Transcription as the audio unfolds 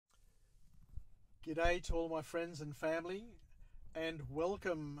G'day to all my friends and family, and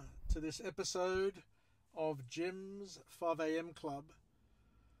welcome to this episode of Jims5amclub.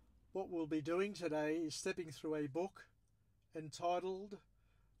 What we'll be doing today is stepping through a book entitled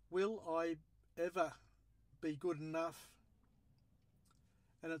Will I Ever Be Good Enough?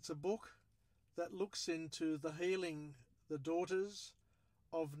 And it's a book that looks into the healing the daughters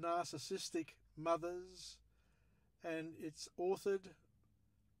of narcissistic mothers, and it's authored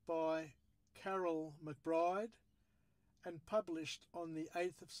by Karyl McBride and published on the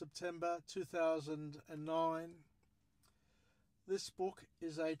 8th of September 2009. This book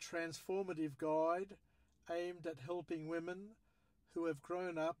is a transformative guide aimed at helping women who have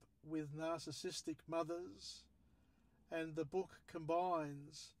grown up with narcissistic mothers, and the book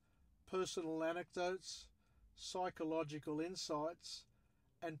combines personal anecdotes, psychological insights,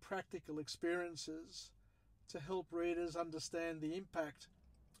 and practical experiences to help readers understand the impact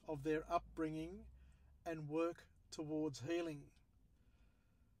of their upbringing and work towards healing.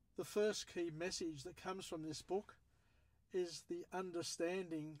 The first key message that comes from this book is the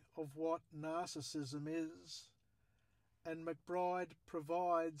understanding of what narcissism is, and McBride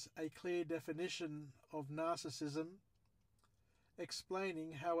provides a clear definition of narcissism,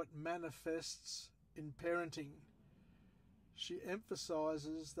 explaining how it manifests in parenting. She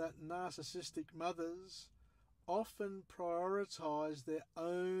emphasizes that narcissistic mothers often prioritize their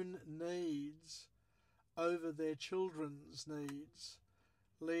own needs over their children's needs,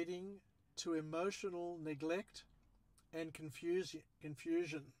 leading to emotional neglect and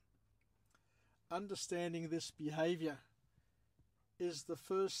confusion. Understanding this behavior is the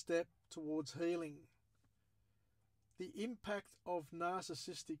first step towards healing. The impact of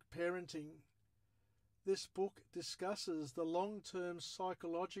narcissistic parenting. This book discusses the long-term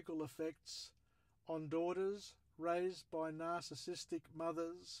psychological effects on daughters raised by narcissistic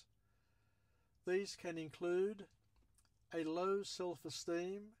mothers. These can include a low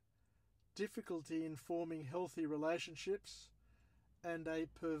self-esteem, difficulty in forming healthy relationships, and a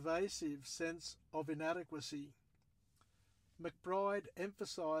pervasive sense of inadequacy. McBride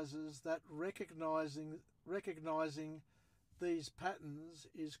emphasizes that recognizing these patterns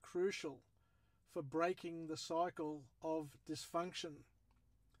is crucial for breaking the cycle of dysfunction.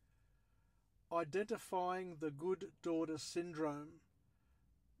 Identifying the good daughter syndrome.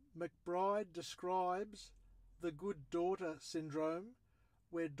 McBride describes the good daughter syndrome,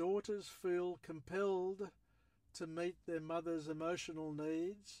 where daughters feel compelled to meet their mother's emotional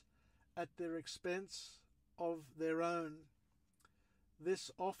needs at the expense of their own. This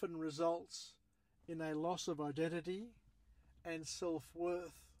often results in a loss of identity and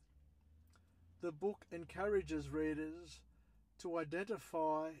self-worth. The book encourages readers to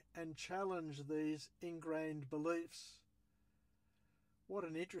identify and challenge these ingrained beliefs. What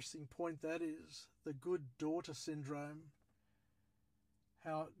an interesting point that is, the good daughter syndrome.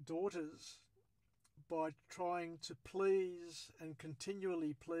 How daughters, by trying to please and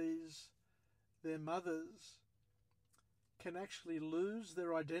continually please their mothers, can actually lose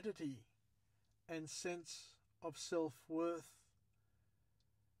their identity and sense of self-worth.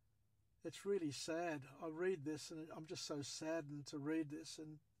 It's really sad. I read this and I'm just so saddened to read this,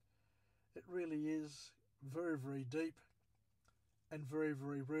 and it really is very, very deep and very,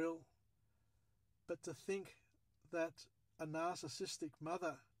 very real. But to think that a narcissistic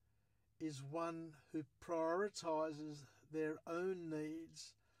mother is one who prioritizes their own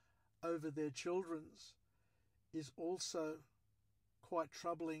needs over their children's is also quite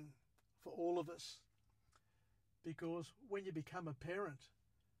troubling for all of us, because when you become a parent,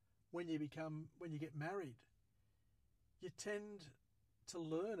 when you get married, you tend to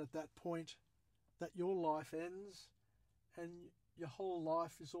learn at that point that your life ends and your whole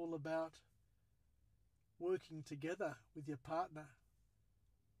life is all about working together with your partner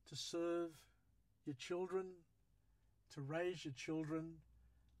to serve your children, to raise your children,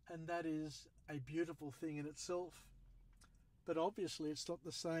 and that is a beautiful thing in itself. But obviously it's not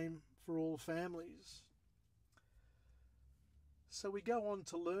the same for all families. So we go on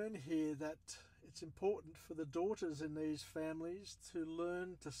to learn here that it's important for the daughters in these families to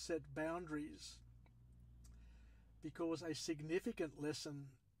learn to set boundaries, because a significant lesson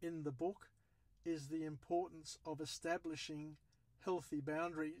in the book is the importance of establishing healthy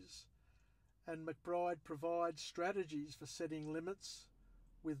boundaries, and McBride provides strategies for setting limits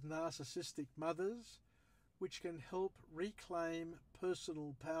with narcissistic mothers, which can help reclaim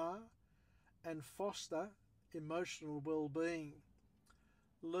personal power and foster emotional well-being.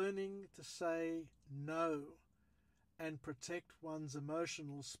 Learning to say no and protect one's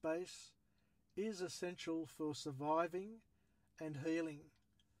emotional space is essential for surviving and healing.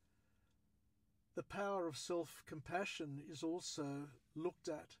 The The power of self-compassion is also looked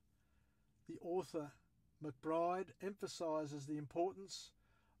at. The author, McBride, emphasises the importance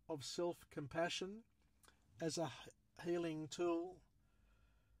of self-compassion as a healing tool,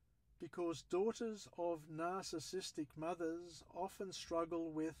 because daughters of narcissistic mothers often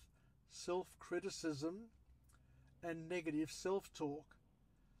struggle with self-criticism and negative self-talk.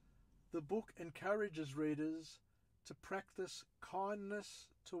 The book encourages readers to practice kindness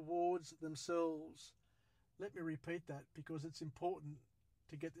towards themselves. Let me repeat that because it's important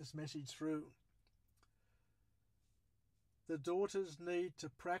to get this message through. The daughters need to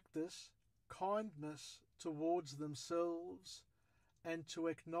practice kindness towards themselves and to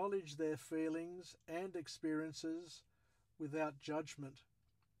acknowledge their feelings and experiences without judgment.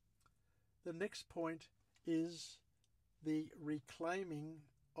 The next point is the reclaiming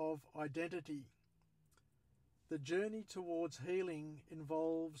of identity. The journey towards healing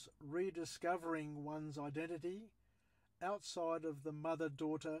involves rediscovering one's identity outside of the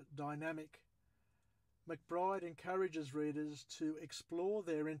mother-daughter dynamic. McBride encourages readers to explore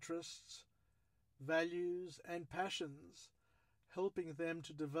their interests, values, and passions, helping them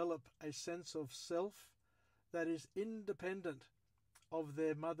to develop a sense of self that is independent of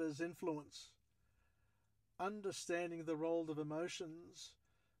their mother's influence. Understanding the role of emotions,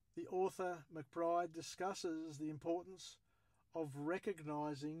 the author McBride discusses the importance of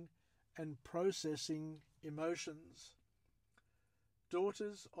recognizing and processing emotions.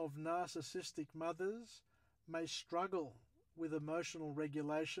 Daughters of narcissistic mothers may struggle with emotional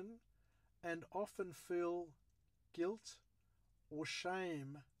regulation and often feel guilt or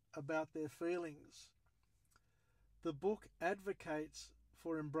shame about their feelings. The book advocates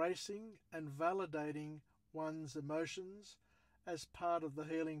for embracing and validating one's emotions as part of the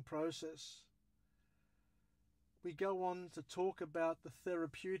healing process. We go on to talk about the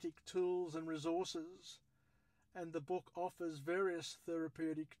therapeutic tools and resources, and the book offers various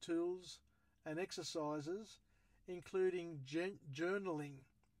therapeutic tools and exercises, including journaling.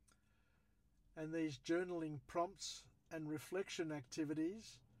 And these journaling prompts and reflection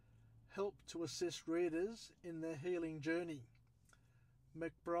activities help to assist readers in their healing journey.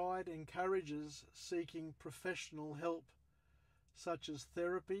 McBride encourages seeking professional help, such as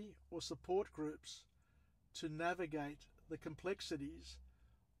therapy or support groups, to navigate the complexities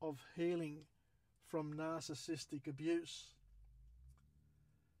of healing from narcissistic abuse.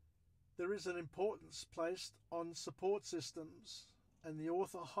 There is an importance placed on support systems, and the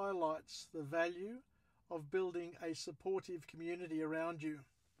author highlights the value of building a supportive community around you.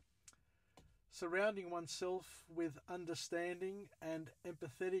 Surrounding oneself with understanding and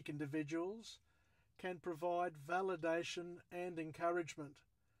empathetic individuals can provide validation and encouragement.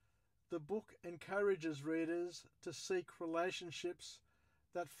 The book encourages readers to seek relationships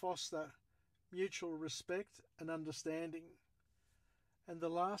that foster mutual respect and understanding. And the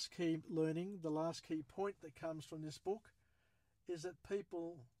last key point that comes from this book is that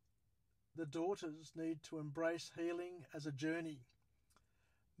the daughters, need to embrace healing as a journey.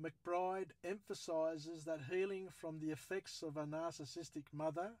 McBride emphasises that healing from the effects of a narcissistic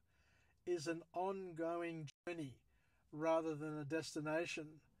mother is an ongoing journey rather than a destination.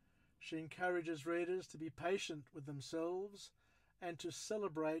 She encourages readers to be patient with themselves and to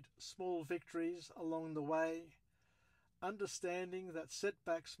celebrate small victories along the way, understanding that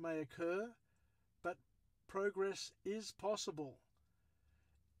setbacks may occur, but progress is possible,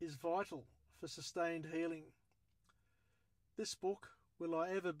 is vital for sustained healing. This book, Will I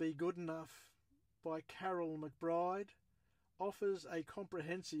Ever Be Good Enough, by Karyl McBride, offers a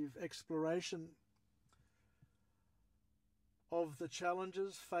comprehensive exploration of the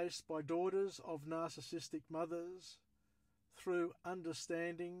challenges faced by daughters of narcissistic mothers through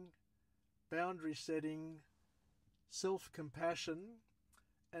understanding, boundary setting, self-compassion,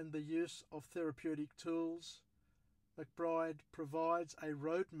 and the use of therapeutic tools. McBride provides a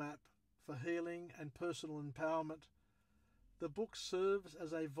roadmap for healing and personal empowerment. The book serves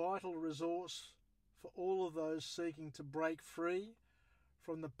as a vital resource for all of those seeking to break free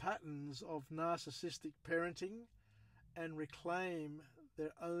from the patterns of narcissistic parenting and reclaim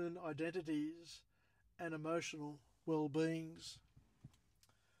their own identities and emotional well-beings.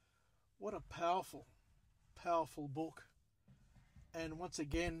 What a powerful, powerful book. And once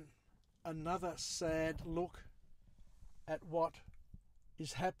again, another sad look at what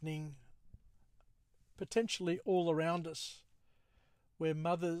is happening potentially all around us, where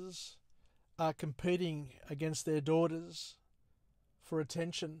mothers are competing against their daughters for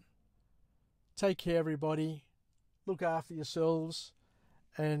attention. Take care, everybody. Look after yourselves,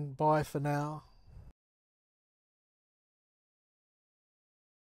 and bye for now.